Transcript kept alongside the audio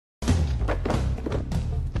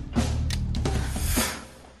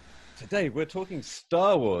Today we're talking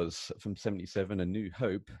Star Wars from '77, A New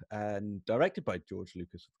Hope, and directed by George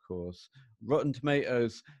Lucas, of course. Rotten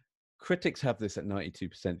Tomatoes, critics have this at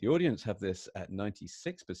 92%. The audience have this at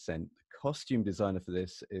 96%. The costume designer for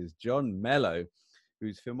this is John Mollo,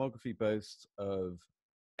 whose filmography boasts of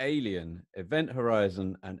Alien, Event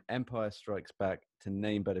Horizon, and Empire Strikes Back, to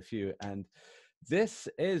name but a few. And this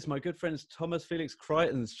is my good friend Thomas Felix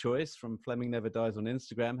Creighton's choice from Fleming Never Dies on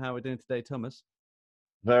Instagram. How are we doing today, Thomas?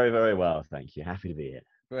 Very, very well, thank you. Happy to be here.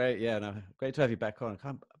 Great, yeah, no, great to have you back on.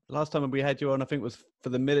 Last time we had you on, I think, was for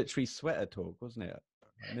the military sweater talk, wasn't it?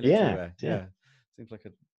 Military wear. Yeah. Seems like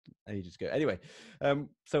ages ago. Anyway,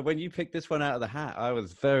 so when you picked this one out of the hat, I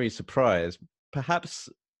was very surprised. Perhaps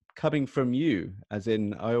coming from you, as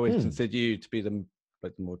in, I always consider you to be the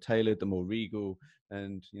more tailored, the more regal,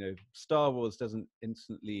 and Star Wars doesn't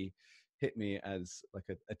instantly hit me as like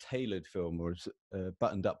a tailored film or a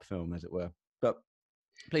buttoned up film, as it were. But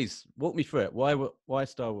please walk me through it. Why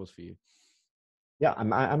Star Wars for you? Yeah,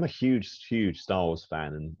 I'm a huge Star Wars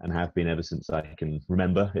fan and have been ever since I can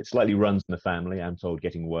remember. It slightly runs in the family. I'm told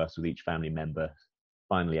getting worse with each family member,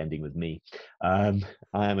 finally ending with me. I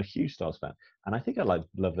am a huge Star Wars fan, and I think I love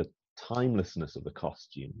the timelessness of the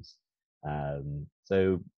costumes.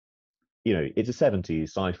 It's a 70s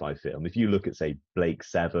sci-fi film. If you look at, say, Blake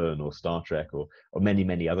Seven or Star Trek or many,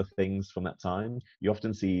 many other things from that time, you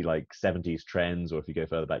often see like 70s trends, or if you go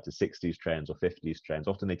further back to 60s trends or 50s trends,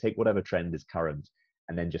 often they take whatever trend is current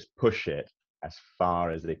and then just push it as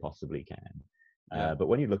far as they possibly can. Yeah. But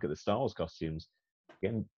when you look at the Star Wars costumes,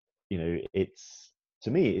 again,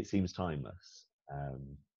 to me, it seems timeless.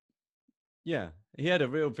 Yeah, he had a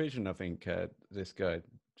real vision, I think, this guy,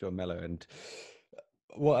 John Mollo, and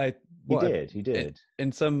he did.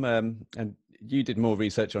 In some, and you did more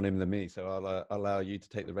research on him than me, so I'll allow you to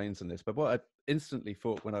take the reins on this. But what I instantly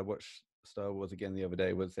thought when I watched Star Wars again the other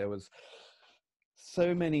day was there was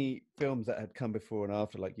so many films that had come before and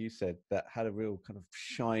after, like you said, that had a real kind of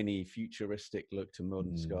shiny, futuristic look to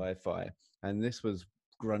modern sci-fi, and this was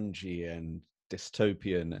grungy and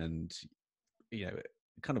dystopian, and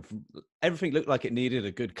kind of everything looked like it needed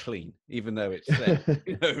a good clean, even though it's set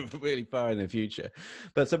really far in the future.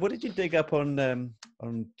 But so, what did you dig up on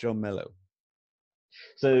John Mollo?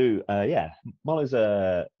 So Mollo's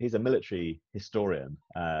he's a military historian,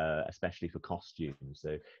 especially for costumes.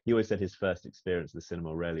 So he always said his first experience with the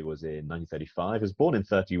cinema really was in 1935. He was born in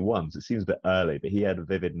 31, so it seems a bit early, but he had a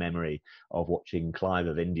vivid memory of watching Clive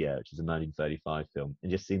of India, which is a 1935 film,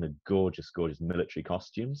 and just seeing the gorgeous, gorgeous military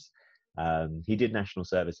costumes. He did national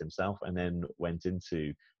service himself and then went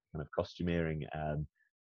into kind of costumiering.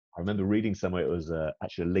 I remember reading somewhere it was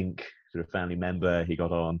actually a link through a family member he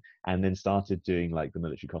got on, and then started doing like the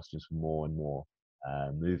military costumes for more and more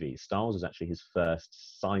movies. Star Wars was actually his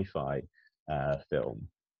first sci-fi film,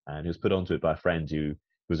 and he was put onto it by a friend who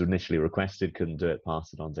was initially requested, couldn't do it,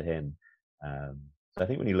 passed it on to him. So I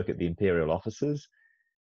think when you look at the Imperial officers,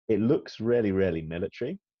 it looks really, really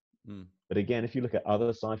military. But again, if you look at other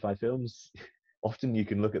sci-fi films, often you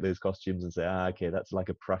can look at those costumes and say, okay, that's like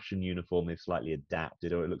a Prussian uniform they've slightly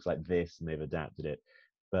adapted, or it looks like this and they've adapted it.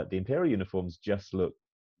 But the Imperial uniforms just look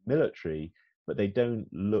military, but they don't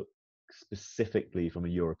look specifically from a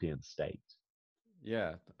European state.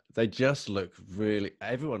 Yeah, they just look really,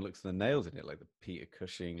 everyone looks the nails in it. Like the Peter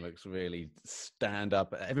Cushing looks really stand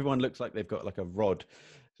up. Everyone looks like they've got like a rod,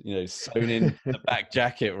 sewn in the back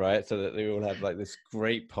jacket, right? So that they all have like this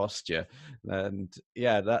great posture. And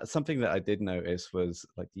yeah, that's something that I did notice was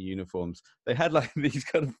like the uniforms. They had like these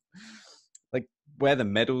kind of like where the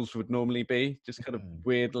medals would normally be, just kind of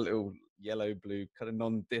weird little yellow, blue, kind of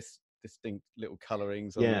non-distinct little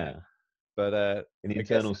colorings on there. But in the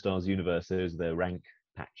Eternal Stars universe, those are their rank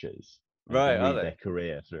patches. Right, are they? Their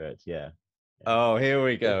career through it, yeah. Oh, here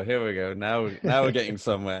we go. Now we're getting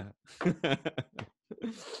somewhere.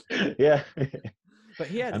 Yeah.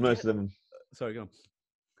 But most of them. Sorry, go on.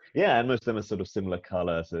 Yeah, and most of them are sort of similar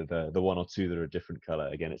color. So the one or two that are a different color,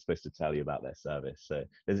 again, it's supposed to tell you about their service. So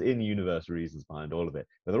there's in-universe reasons behind all of it,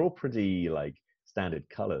 but they're all pretty like standard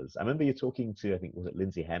colors. I remember you talking to, I think, was it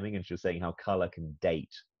Lindsay Hemming, and she was saying how color can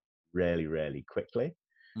date really, really quickly.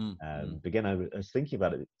 Again, I was thinking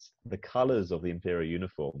about it. The colors of the Imperial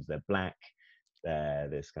uniforms, they're black, they're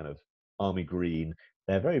this kind of army green.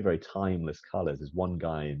 They're very, very timeless colors. There's one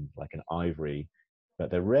guy in like an ivory, but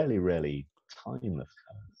they're really, really timeless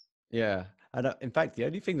colors. Yeah. And in fact, the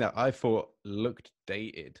only thing that I thought looked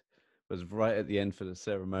dated was right at the end for the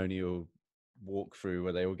ceremonial walkthrough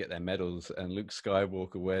where they all get their medals, and Luke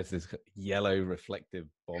Skywalker wears this yellow reflective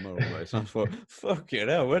bomber almost. I thought, fuck you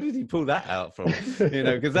know, where did he pull that out from?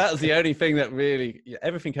 Because that's the only thing that really,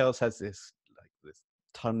 everything else has this like this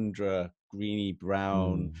tundra, greeny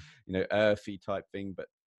brown, Mm. earthy type thing, but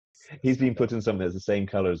He's been stand put out. in something that's the same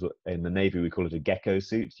color as in the Navy. We call it a gecko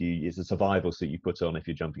suit. It's a survival suit you put on if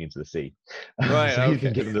you're jumping into the sea. Right, So he's been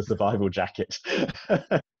okay. given the survival jacket.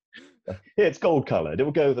 Yeah, it's gold colored. It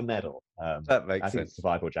will go with the medal. That I makes think it's a sense.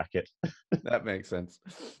 survival jacket. That makes sense.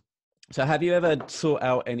 So have you ever sought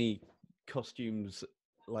out any costumes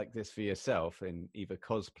like this for yourself in either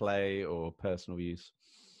cosplay or personal use?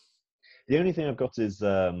 The only thing I've got is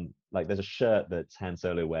like there's a shirt that Han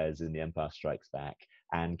Solo wears in The Empire Strikes Back,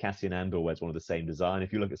 and Cassian Andor wears one of the same design.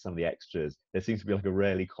 If you look at some of the extras, there seems to be like a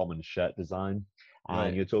really common shirt design. And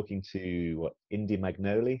Right. you're talking to what, Indy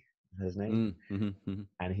Magnoli, is his name,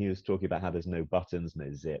 and he was talking about how there's no buttons,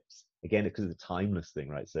 no zips. Again, because it's a timeless thing,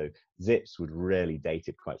 right? So zips would really date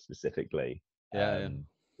it quite specifically Yeah, yeah.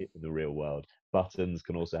 in the real world. Buttons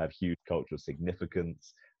can also have huge cultural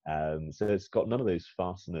significance. So it's got none of those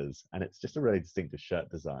fasteners, and it's just a really distinctive shirt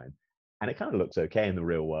design. And it kind of looks okay in the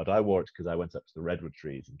real world. I wore it because I went up to the redwood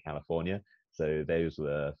trees in California. So those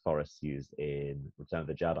were forests used in Return of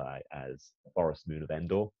the Jedi as the forest moon of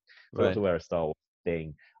Endor. So I got Right. to wear a Star Wars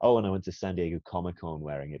thing. Oh, and I went to San Diego Comic Con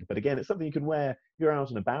wearing it. But again, it's something you can wear if you're out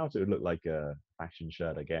and about. It would look like a fashion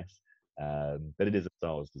shirt, I guess. But it is a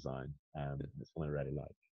Star Wars design. It's one I really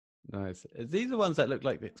like. Nice. These are ones that look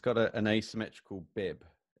like it's got an asymmetrical bib.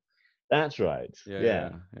 That's right. Yeah, Yeah.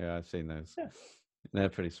 yeah, yeah. I've seen those. Yeah. They're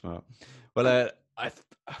pretty smart. Well,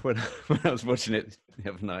 when when I was watching it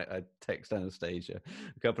the other night, I texted Anastasia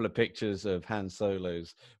a couple of pictures of Han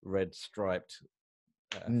Solo's red striped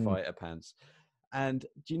Mm, fighter pants, and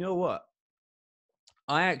do you know what?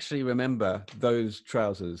 I actually remember those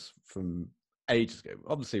trousers from ages ago.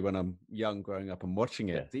 Obviously, when I'm young, growing up and watching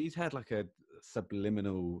yeah. it, these had like a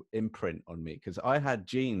subliminal imprint on me because I had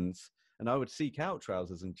jeans and I would seek out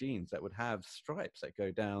trousers and jeans that would have stripes that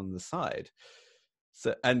go down the side.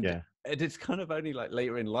 So, and Yeah. it's kind of only like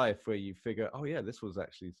later in life where you figure, oh yeah, this was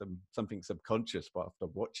actually something subconscious, but after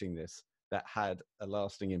watching this, that had a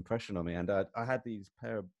lasting impression on me. And I had these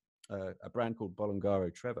pair of a brand called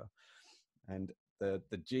Bolongaro Trevor, and the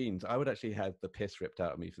jeans, I would actually have the piss ripped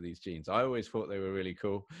out of me for these jeans. I always thought they were really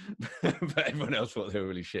cool, but everyone else thought they were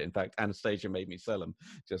really shit. In fact, Anastasia made me sell them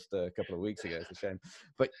just a couple of weeks ago. It's a shame,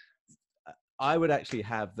 but I would actually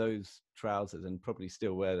have those trousers and probably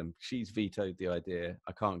still wear them. She's vetoed the idea.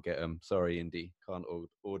 I can't get them. Sorry, Indy, can't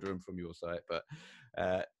order them from your site. But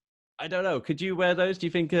I don't know. Could you wear those? Do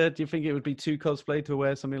you think? Do you think it would be too cosplay to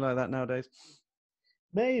wear something like that nowadays?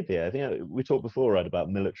 Maybe. I think we talked before, right, about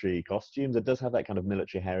military costumes. It does have that kind of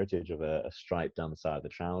military heritage of a stripe down the side of the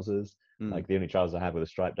trousers. Mm, Like the only trousers I have with a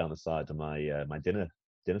stripe down the side are my dinner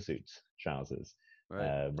suit trousers,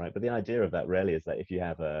 right. right? But the idea of that really is that if you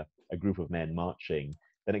have a group of men marching,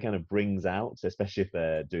 then it kind of brings out, especially if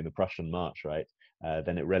they're doing the Prussian march, right?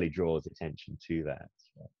 Then it really draws attention to that.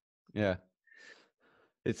 Yeah,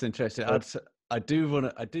 it's interesting. But I do want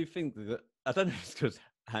to. I do think that I don't know if it's because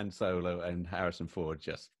Han Solo and Harrison Ford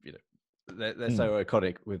just they're mm, so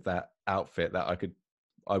iconic with that outfit that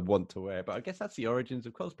I want to wear. But I guess that's the origins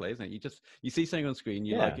of cosplay, isn't it? You see something on screen,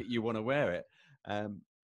 you like yeah, it, you want to wear it.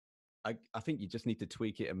 I think you just need to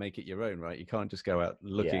tweak it and make it your own, right? You can't just go out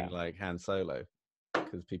looking yeah, like Han Solo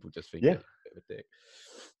because people just think yeah. you're a bit of a dick.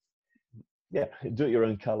 Yeah, do it your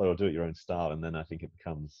own color or do it your own style, and then I think it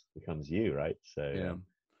becomes you, right? So Yeah,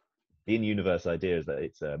 the in-universe idea is that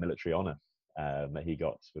it's a military honor that he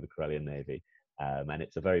got with the Corellian Navy, and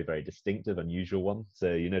it's a very, very distinctive, unusual one.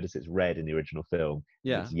 So you notice it's red in the original film,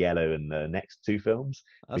 and yeah, it's yellow in the next two films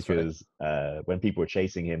that's right. because when people were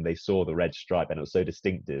chasing him, they saw the red stripe, and it was so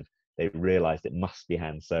distinctive. They realized it must be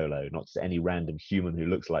Han Solo, not just any random human who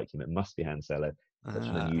looks like him. It must be Han Solo. Such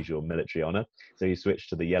an Ah, unusual military honor. So he switched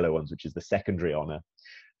to the yellow ones, which is the secondary honor,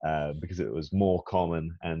 because it was more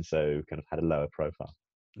common and so kind of had a lower profile.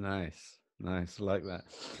 nice, nice, I like that.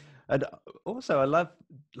 And also, I love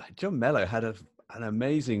like John Mello had an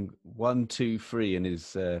amazing 1, 2, 3 in his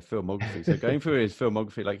filmography. So going through his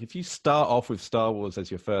filmography, like if you start off with Star Wars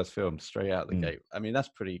as your first film straight out the Mm, gate, I mean that's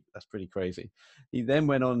pretty crazy. He then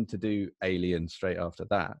went on to do Alien straight after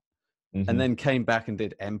that, and hmm then came back and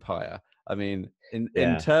did Empire. I mean, in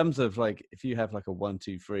Yeah. terms of like if you have like a 1,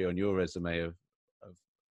 2, 3 on your resume of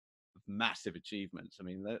massive achievements, I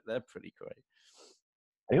mean they're pretty great.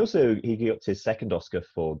 And he got his second Oscar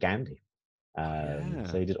for Gandhi. Oh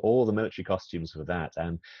So yeah. he did all the military costumes for that,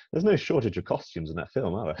 and there's no shortage of costumes in that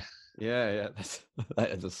film, are Yeah, yeah,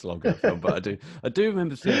 that is a slog of a film, but I do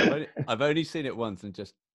remember seeing it. there? I've only seen it once, and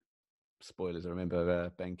just spoilers. I remember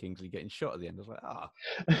Ben Kingsley getting shot at the end. I was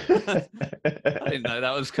like, I didn't know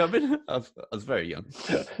that was coming. I was very young.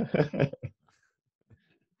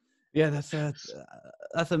 Yeah, that's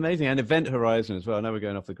That's amazing. And Event Horizon as well. I know we're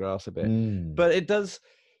going off the grass a bit, Mm. but it does.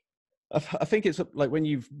 I think it's like when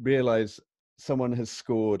you realize someone has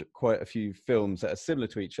scored quite a few films that are similar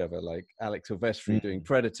to each other, like Alex Silvestri doing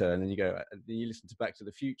Predator, and then you listen to Back to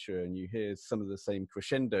the Future and you hear some of the same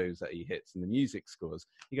crescendos that he hits in the music scores.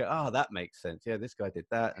 You go, oh, that makes sense. Yeah, this guy did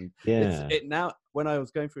that. And it now, when I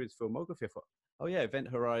was going through his filmography, I thought, oh yeah, Event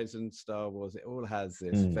Horizon, Star Wars, it all has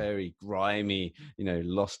this very grimy,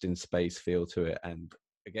 lost in space feel to it. And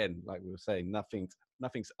again, like we were saying,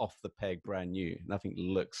 nothing's off the peg, brand new. Nothing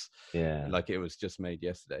looks like it was just made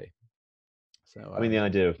yesterday. So I mean, the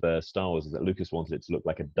idea of Star Wars is that Lucas wanted it to look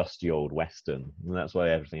like a dusty old Western, and that's why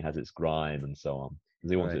everything has its grime and so on,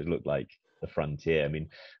 because he wanted it to look like the frontier. I mean,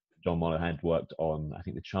 John Mollo had worked on, I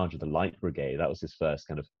think, The Charge of the Light Brigade. That was his first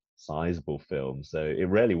kind of sizable film, so it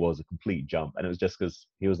really was a complete jump, and it was just because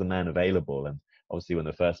he was the man available. And obviously, when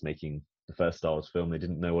they're first making the first Star Wars film, they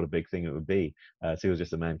didn't know what a big thing it would be, so he was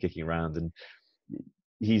just a man kicking around. And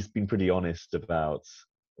he's been pretty honest about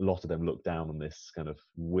a lot of them looked down on this kind of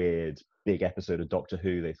weird big episode of Doctor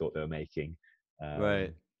Who they thought they were making.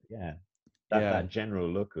 That general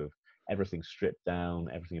look of everything stripped down,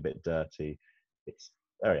 everything a bit dirty, it's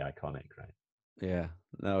very iconic, right? Yeah,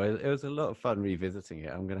 no, it was a lot of fun revisiting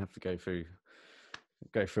it. I'm gonna have to go through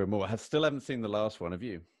more. I still haven't seen the last one. Have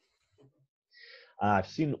you? I've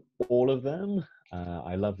seen all of them.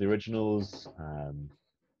 I love the originals.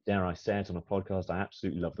 Dare I say it on a podcast, I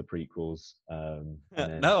absolutely love the prequels.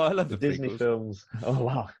 No, I love the Disney prequels. Films. Oh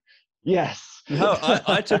wow, yes. No,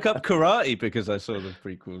 I took up karate because I saw the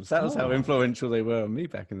prequels. That was how influential they were on me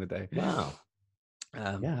back in the day. Wow.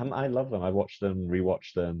 I love them. I watched them,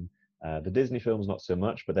 rewatched them. The Disney films not so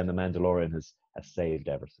much, but then The Mandalorian has saved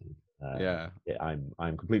everything.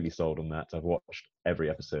 I'm completely sold on that. I've watched every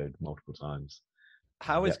episode multiple times.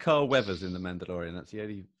 How is Carl Weathers in The Mandalorian? That's the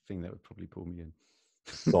only thing that would probably pull me in.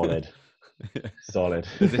 Solid. Solid.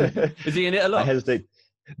 Is he in it a lot? I hesitate.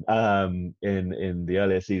 In the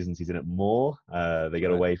earlier seasons, he's in it more. They get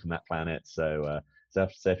away from that planet, so I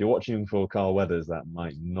have to say, if you're watching for Carl Weathers, that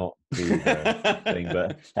might not be the thing.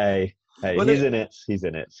 But hey, well, he's in it. He's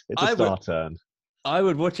in it. It's a star turn. I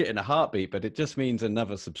would watch it in a heartbeat, but it just means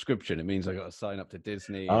another subscription. It means I got to sign up to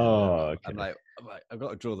Disney. Okay. I'm like, I've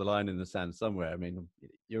got to draw the line in the sand somewhere. I mean,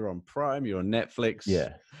 you're on Prime, you're on Netflix,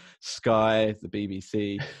 Sky, the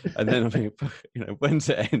BBC, and then I think, when's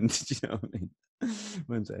it end? Do you know what I mean?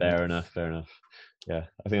 When's it end? Fair enough. Yeah,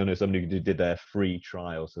 I think I know somebody who did their free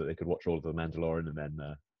trial so that they could watch all of The Mandalorian and then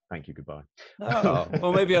thank you, goodbye. Oh,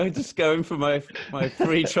 well, maybe I just go in for my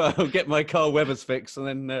free trial, get my Carl Weathers fix, and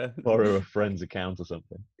then borrow a friend's account or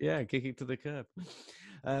something. Yeah, kick it to the curb.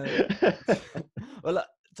 Well,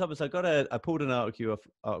 Thomas, I pulled an article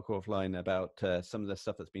offline about some of the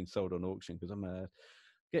stuff that's been sold on auction because I'm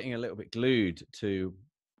getting a little bit glued to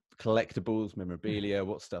collectibles, memorabilia,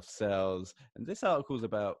 what stuff sells, and this article's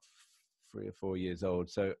about 3 or 4 years old.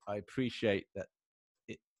 So I appreciate that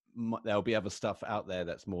there'll be other stuff out there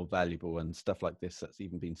that's more valuable, and stuff like this that's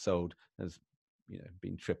even been sold has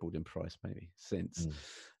been tripled in price maybe since.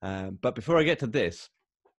 But before I get to this,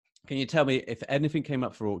 can you tell me if anything came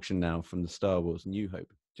up for auction now from the Star Wars New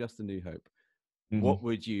Hope, just the New Hope, what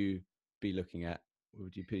would you be looking at? What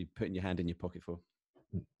would you be putting your hand in your pocket for?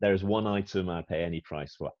 There is one item I'd pay any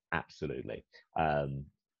price for, absolutely.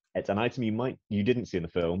 It's an item you didn't see in the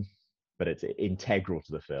film, but it's integral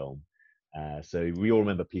to the film. So we all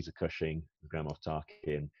remember Peter Cushing, Grand Moff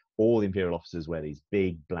Tarkin. All the Imperial officers wear these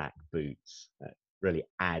big black boots. Really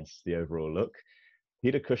adds to the overall look.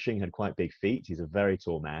 Peter Cushing had quite big feet. He's a very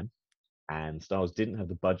tall man, and Star Wars didn't have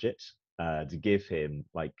the budget to give him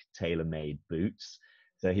like tailor-made boots.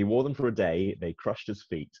 So he wore them for a day. They crushed his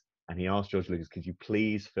feet, and he asked George Lucas, "Could you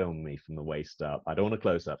please film me from the waist up? I don't want a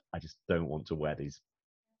close-up. I just don't want to wear these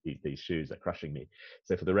shoes that are crushing me."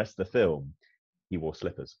 So for the rest of the film, he wore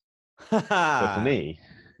slippers. So for me,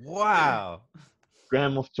 wow,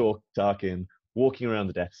 Grand Moff Tarkin walking around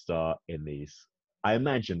the Death Star in these, I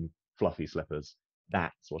imagine, fluffy slippers.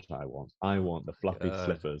 That's what I want. I want the fluffy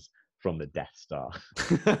slippers from the Death Star.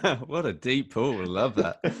 What a deep pull. I love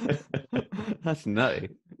that. That's nutty.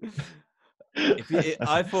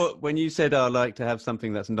 I thought when you said I'd like to have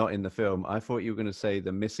something that's not in the film, I thought you were going to say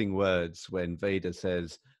the missing words when Vader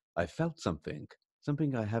says, "I felt something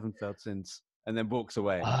I haven't felt since," and then walks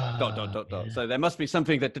away. ... Yeah. So there must be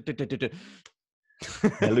something that.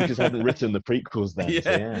 Yeah, Lucas hadn't written the prequels then. Yeah.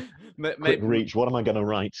 So yeah. Quick reach. What am I going to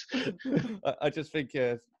write? I just think.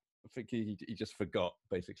 I think he just forgot,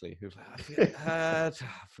 basically. He was like,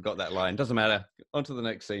 forgot that line. Doesn't matter. On to the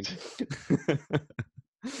next scene.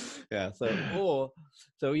 Yeah.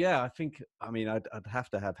 I think, I mean, I'd have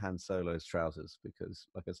to have Han Solo's trousers because,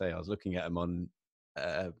 like I say, I was looking at them on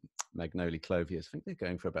Magnolia Clothiers. I think they're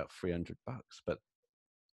going for about $300, but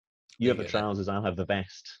You there have you the go. That, trousers, I'll have the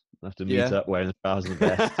vest. I'll have to meet yeah. up wearing the trousers and the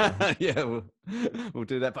vest. Yeah, we'll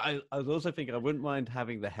do that. But I was also thinking I wouldn't mind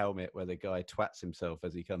having the helmet where the guy twats himself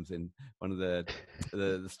as he comes in. One of the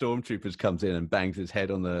stormtroopers comes in and bangs his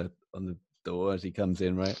head on the door as he comes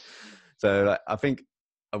in, right? So I think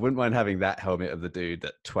I wouldn't mind having that helmet of the dude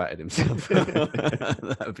that twatted himself.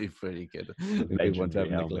 That would be pretty good. It'd be one to have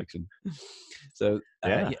in the collection. So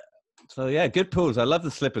Yeah. yeah. So yeah, good pulls. I love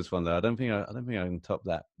the slippers one though. I don't think I can top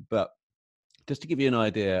that. But just to give you an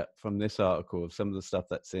idea from this article of some of the stuff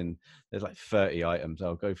that's in, there's like 30 items.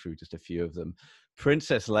 I'll go through just a few of them.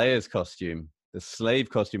 Princess Leia's costume, the slave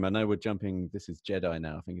costume. I know we're jumping. This is Jedi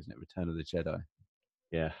now. I think, isn't it Return of the Jedi?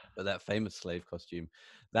 Yeah. But that famous slave costume,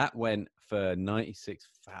 that went for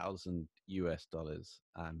 $96,000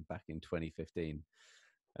 back in 2015.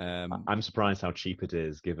 I'm surprised how cheap it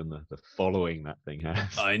is given the following that thing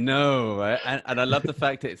has. I know, right? And I love the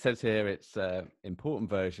fact that it says here it's important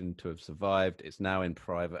version to have survived. It's now in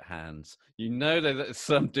private hands. You know that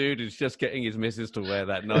some dude who's just getting his missus to wear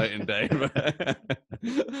that night and day. Right?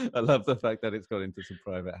 I love the fact that it's got into some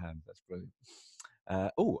private hands. That's brilliant.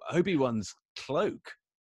 Obi-Wan's cloak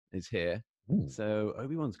is here. Ooh. So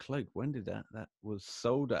Obi-Wan's cloak, when did that was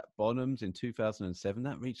sold at Bonhams in 2007?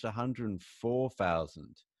 That reached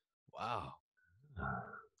 104,000. Wow.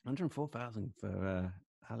 104,000 for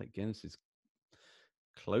Alec Guinness's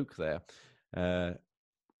cloak there.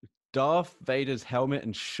 Darth Vader's helmet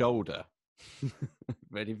and shoulder.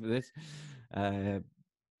 Ready for this?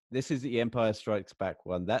 This is the Empire Strikes Back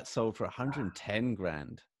one. That sold for 110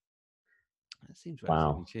 grand. That seems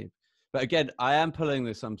relatively cheap. But again, I am pulling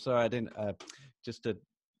this. I'm sorry, I didn't. Just to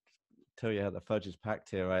tell you how the fudge is packed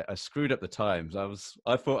here, I screwed up the times.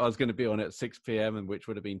 I thought I was going to be on at 6 p.m. and which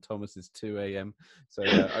would have been Thomas's 2 a.m. So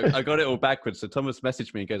I got it all backwards. So Thomas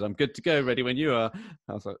messaged me and goes, "I'm good to go, ready when you are."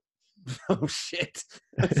 I was like, "Oh shit!"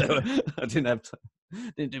 So I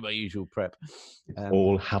didn't do my usual prep.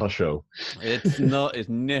 All had a show. It's not. It's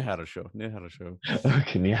near had a show.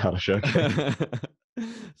 Okay, near had a show.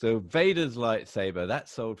 So Vader's lightsaber that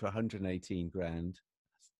sold for 118 grand.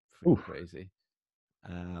 That's pretty crazy.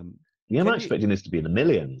 Yeah, I'm not expecting this to be in the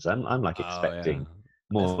millions. I'm like expecting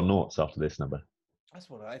more noughts after this number. That's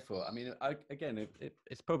what I thought. I mean,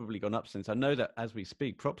 it's probably gone up since. I know that as we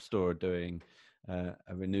speak, Prop Store are doing a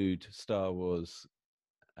renewed Star Wars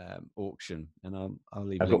auction, and I'll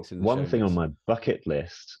leave links in the show notes. One thing on my bucket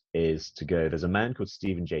list is to go. There's a man called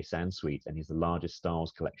Stephen J. Sansweet, and he's the largest Star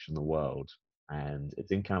Wars collection in the world, and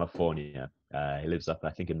it's in California. He lives up, I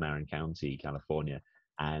think, in Marin County, California,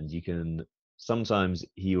 and you can. Sometimes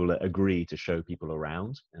he will agree to show people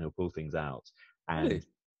around and he'll pull things out. And really?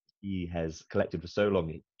 He has collected for so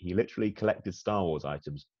long. He literally collected Star Wars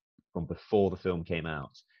items from before the film came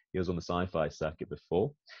out. He was on the sci-fi circuit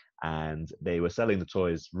before, and they were selling the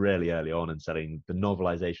toys really early on and selling the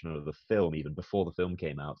novelization of the film even before the film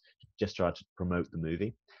came out, just tried to promote the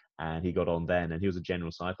movie. And he got on then, and he was a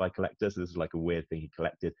general sci-fi collector. So this is like a weird thing he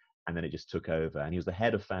collected, and then it just took over. And he was the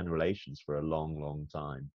head of fan relations for a long, long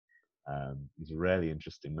time. He's a really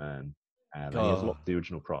interesting man, and he has a lot of the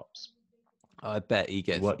original props. I bet he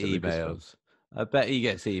gets emails. I bet he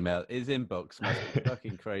gets emails. His inbox must be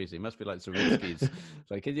fucking crazy. It must be like Zaritsky's. It's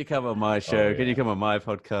like, can you come on my show? Yeah. Can you come on my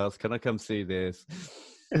podcast? Can I come see this?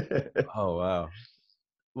 Oh, wow.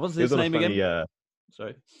 What's his name again?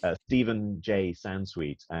 Sorry? Stephen J.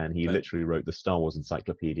 Sansweet, and he literally wrote the Star Wars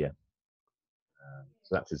Encyclopedia.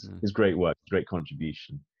 So that's his great work, great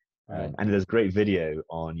contribution. And there's a great video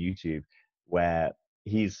on YouTube where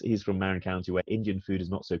he's from Marin County, where Indian food is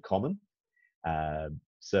not so common.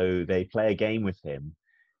 So they play a game with him.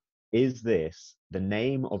 Is this the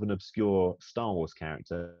name of an obscure Star Wars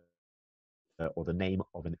character or the name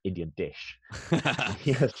of an Indian dish?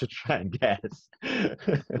 He has to try and guess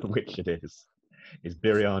which it is. Is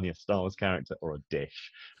biryani a Star Wars character or a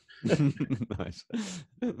dish? Nice.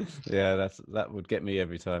 Yeah, that would get me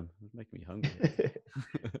every time. It'd make me hungry.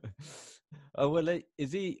 Oh well,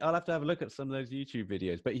 is he? I'll have to have a look at some of those YouTube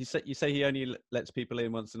videos. But you say he only lets people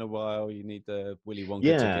in once in a while. You need the Willy Wonka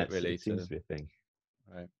ticket, really. It seems to be a thing.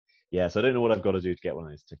 Right. Yeah, so I don't know what I've got to do to get one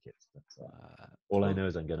of those tickets. All I know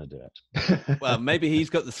is I'm going to do it. Well, maybe he's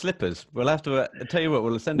got the slippers. We'll have to tell you what.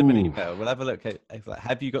 We'll send him an email. We'll have a look.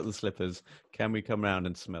 Have you got the slippers? Can we come round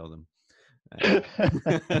and smell them?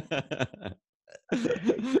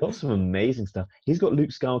 Got some amazing stuff. He's got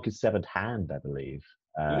Luke Skywalker's severed hand, I believe.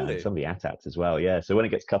 Really? Some of the AT-ATs as well. Yeah. So when it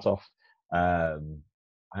gets cut off,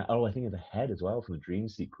 I think of the head as well from the dream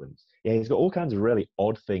sequence. Yeah, he's got all kinds of really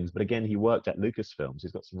odd things. But again, he worked at Lucasfilms.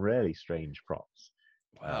 He's got some really strange props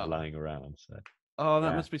Wow. lying around. So Oh,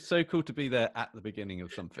 that yeah, must be so cool to be there at the beginning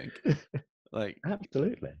of something. Like,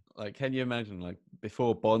 absolutely. like, can you imagine, like,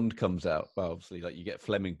 before Bond comes out? Well, obviously, like, you get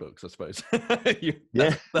Fleming books, I suppose.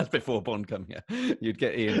 Yeah, That's before Bond come here. You'd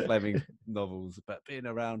get Ian Fleming novels, but being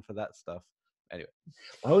around for that stuff. Anyway,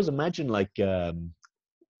 I always imagine like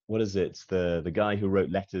what is it? The guy who wrote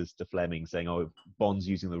letters to Fleming saying, "Oh, Bond's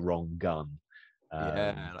using the wrong gun,"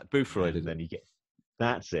 yeah, like Boothroyd and is then he gets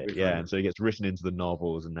that's it. Yeah, Boothroyd. and so he gets written into the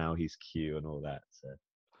novels, and now he's Q and all that. So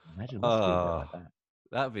imagine it must be a bit Oh, like that.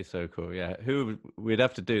 that'd be so cool. Yeah, we'd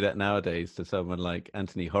have to do that nowadays to someone like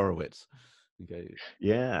Anthony Horowitz. Okay.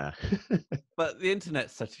 Yeah. But the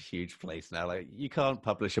internet's such a huge place now. Like, you can't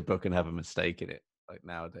publish a book and have a mistake in it. Like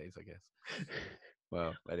nowadays, I guess.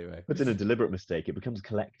 Well, anyway. But in a deliberate mistake, it becomes a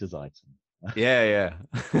collector's item. Yeah,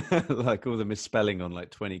 yeah. Like all the misspelling on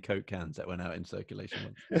like 20 Coke cans that went out in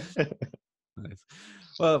circulation once. Nice.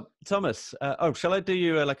 Well, Thomas, shall I do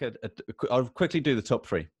you I'll quickly do the top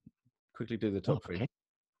three. Quickly do the Oh, top three. okay.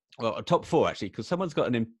 Well, a top four, actually, because someone's got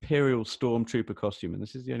an Imperial Stormtrooper costume, and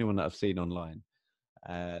this is the only one that I've seen online.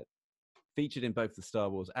 Featured in both the Star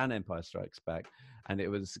Wars and Empire Strikes Back, and it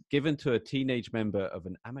was given to a teenage member of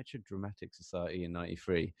an amateur dramatic society in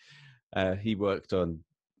 '93. He worked on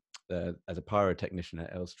as a pyrotechnician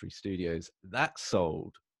at Elstree Studios. That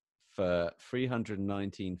sold for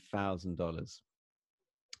 $319,000.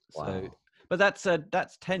 So, Wow. but that's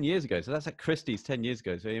 10 years ago. So that's at Christie's 10 years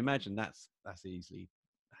ago. So you imagine that's easily.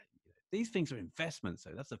 These things are investments,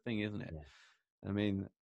 so that's the thing, isn't it? Yeah. I mean,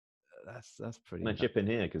 that's pretty. Can I chip in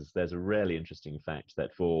here? Because there's a really interesting fact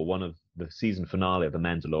that for one of the season finale of The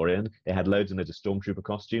Mandalorian, they had loads and loads of Stormtrooper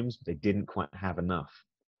costumes, but they didn't quite have enough.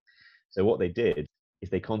 So what they did is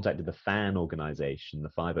they contacted the fan organization, the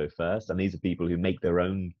 501st, and these are people who make their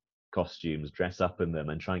own costumes, dress up in them,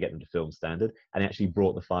 and try and get them to film standard, and actually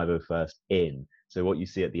brought the 501st in. So what you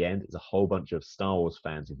see at the end is a whole bunch of Star Wars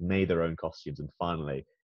fans who've made their own costumes, and finally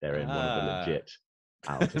they're in one of the legit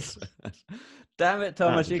outings. Damn it,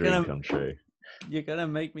 Thomas! That's a dream come true. You're gonna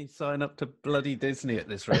make me sign up to bloody Disney at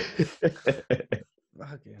this rate.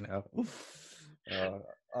 Fucking hell.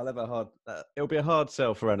 I'll have a hard. It'll be a hard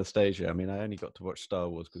sell for Anastasia. I mean, I only got to watch Star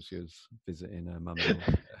Wars because she was visiting her mum.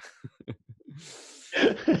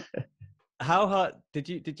 How hard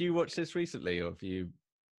did you watch this recently, or have you?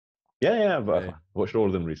 Yeah, I've watched all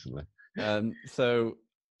of them recently. So,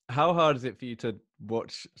 how hard is it for you to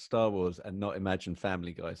watch Star Wars and not imagine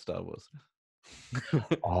Family Guy Star Wars?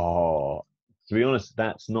 Oh, to be honest,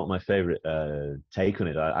 that's not my favorite take on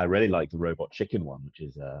it. I really like the Robot Chicken one, which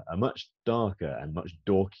is a much darker and much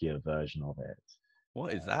dorkier version of it.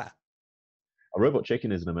 What is that? A Robot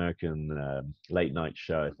Chicken is an American late night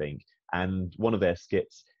show, I think, and one of their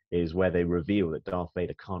skits is where they reveal that Darth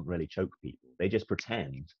Vader can't really choke people. They just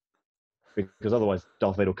pretend, because otherwise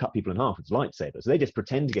Darth Vader will cut people in half with his lightsaber. So they just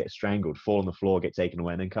pretend to get strangled, fall on the floor, get taken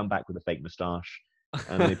away, and then come back with a fake moustache.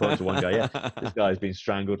 And then they point to one guy, yeah, this guy's been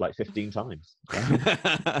strangled like 15 times.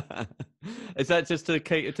 Is that just to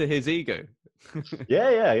cater to his ego?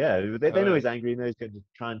 Yeah. They know he's angry, and he's going to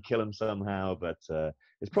try and kill him somehow, but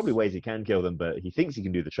there's probably ways he can kill them, but he thinks he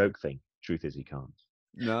can do the choke thing. Truth is he can't.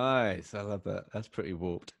 Nice. I love that. That's pretty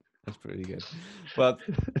warped. That's pretty good. Well,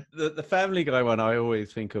 the Family Guy one I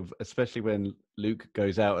always think of, especially when Luke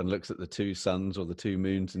goes out and looks at the two suns or the two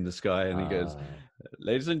moons in the sky, and he goes,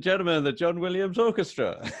 "Ladies and gentlemen, the John Williams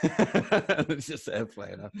Orchestra." It's just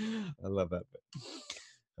airplane. I love that bit.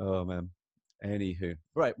 Oh man. Anywho,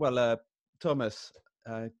 right. Well, Thomas,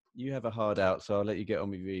 you have a hard out, so I'll let you get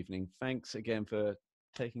on with your evening. Thanks again for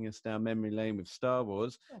taking us down memory lane with Star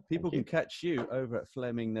Wars. People can catch you over at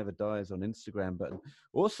Fleming Never Dies on Instagram, but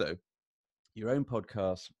also your own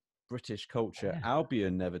podcast, British Culture,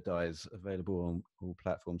 Albion Never Dies, available on all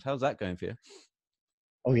platforms. How's that going for you?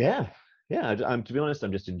 Oh yeah. I'm to be honest,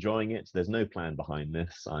 I'm just enjoying it. There's no plan behind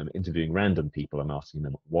this. I'm interviewing random people. I'm asking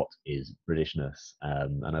them what is Britishness,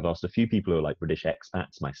 and I've asked a few people who are like British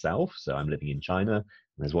expats myself. So I'm living in China.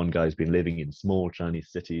 There's one guy who's been living in small Chinese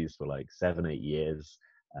cities for like 7-8 years,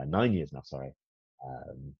 9 years now. Sorry.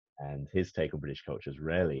 And his take on British culture is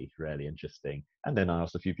really, really interesting. And then I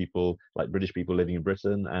asked a few people, like British people living in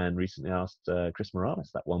Britain, and recently asked Chris Morales,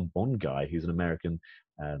 that one Bond guy who's an American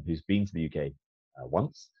who's been to the UK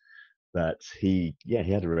once. But he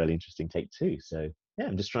had a really interesting take too. So yeah,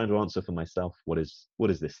 I'm just trying to answer for myself, what is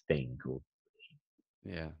this thing called?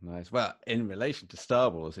 Yeah, nice. Well, in relation to Star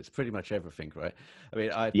Wars, it's pretty much everything, right? I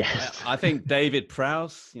mean, Yes. I think David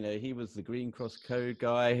Prowse, he was the Green Cross Code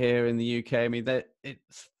guy here in the UK. I mean,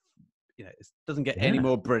 it doesn't get any Yeah.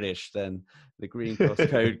 more British than the Green Cross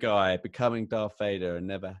Code guy becoming Darth Vader and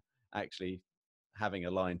never actually having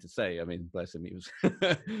a line to say. I mean, bless him, he was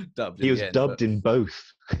dubbed in He was the end, but dubbed in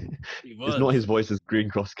both. he It's not was. his voice as Green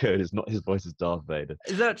Cross Code. It's not his voice as Darth Vader.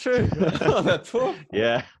 Is that true? Oh, that's poor.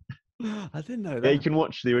 Yeah. I didn't know Yeah, you that. can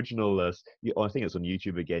watch the original. I think it's on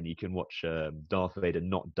YouTube again. You can watch Darth Vader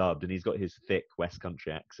not dubbed, and he's got his thick West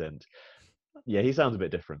Country accent. Yeah, he sounds a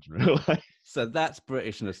bit different in real life. So that's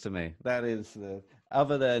Britishness to me. That is,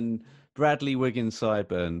 other than Bradley Wiggins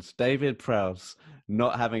sideburns, David Prowse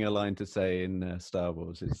not having a line to say in Star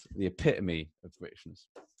Wars is the epitome of Britishness.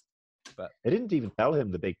 But They didn't even tell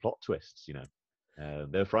him the big plot twists.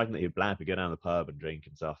 They were frightened that he'd blab. He'd go down the pub and drink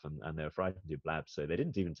and stuff, and they were frightened he'd blab. So they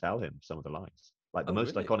didn't even tell him some of the lines. Like the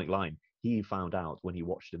most really? iconic line, he found out when he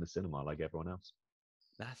watched in the cinema, like everyone else.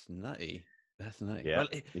 That's nutty. That's nutty. Yeah, Well,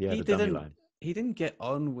 he had he a dummy didn't. line. He didn't get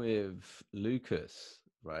on with Lucas,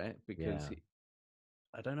 right? Because Yeah.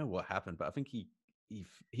 I don't know what happened, but I think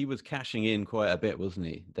he was cashing in quite a bit, wasn't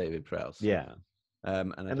he, David Prowse? Yeah.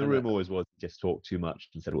 And the rumor always was he just talked too much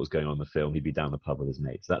and said what was going on in the film. He'd be down the pub with his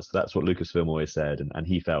mates. That's what Lucasfilm always said, and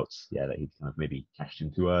he felt that he kind of maybe cashed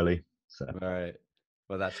in too early. So right.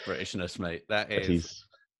 Well, that's Britishness, mate. That but is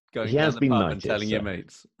going he down has the been pub knighted, and telling so. your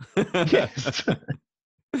mates. Yes.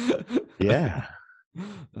 Yeah.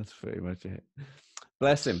 That's pretty much it.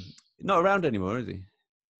 Bless him. Not around anymore, is he?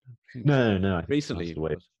 No. I think Recently, he passed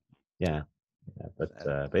away. Yeah.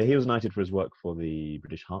 But he was knighted for his work for the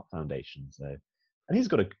British Heart Foundation. So, and he's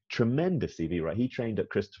got a tremendous CV, right? He trained at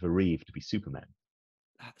Christopher Reeve to be Superman.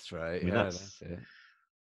 That's right. I mean, yeah, that's it.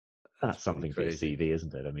 That's something for your CV,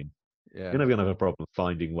 isn't it? I mean, yeah, you're never going to have a problem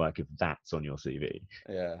finding work if that's on your CV.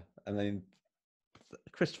 Yeah, and then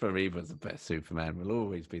Christopher Reeve was the best Superman. Will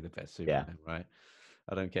always be the best Superman, right?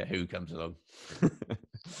 I don't care who comes along.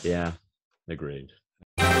 Yeah, agreed.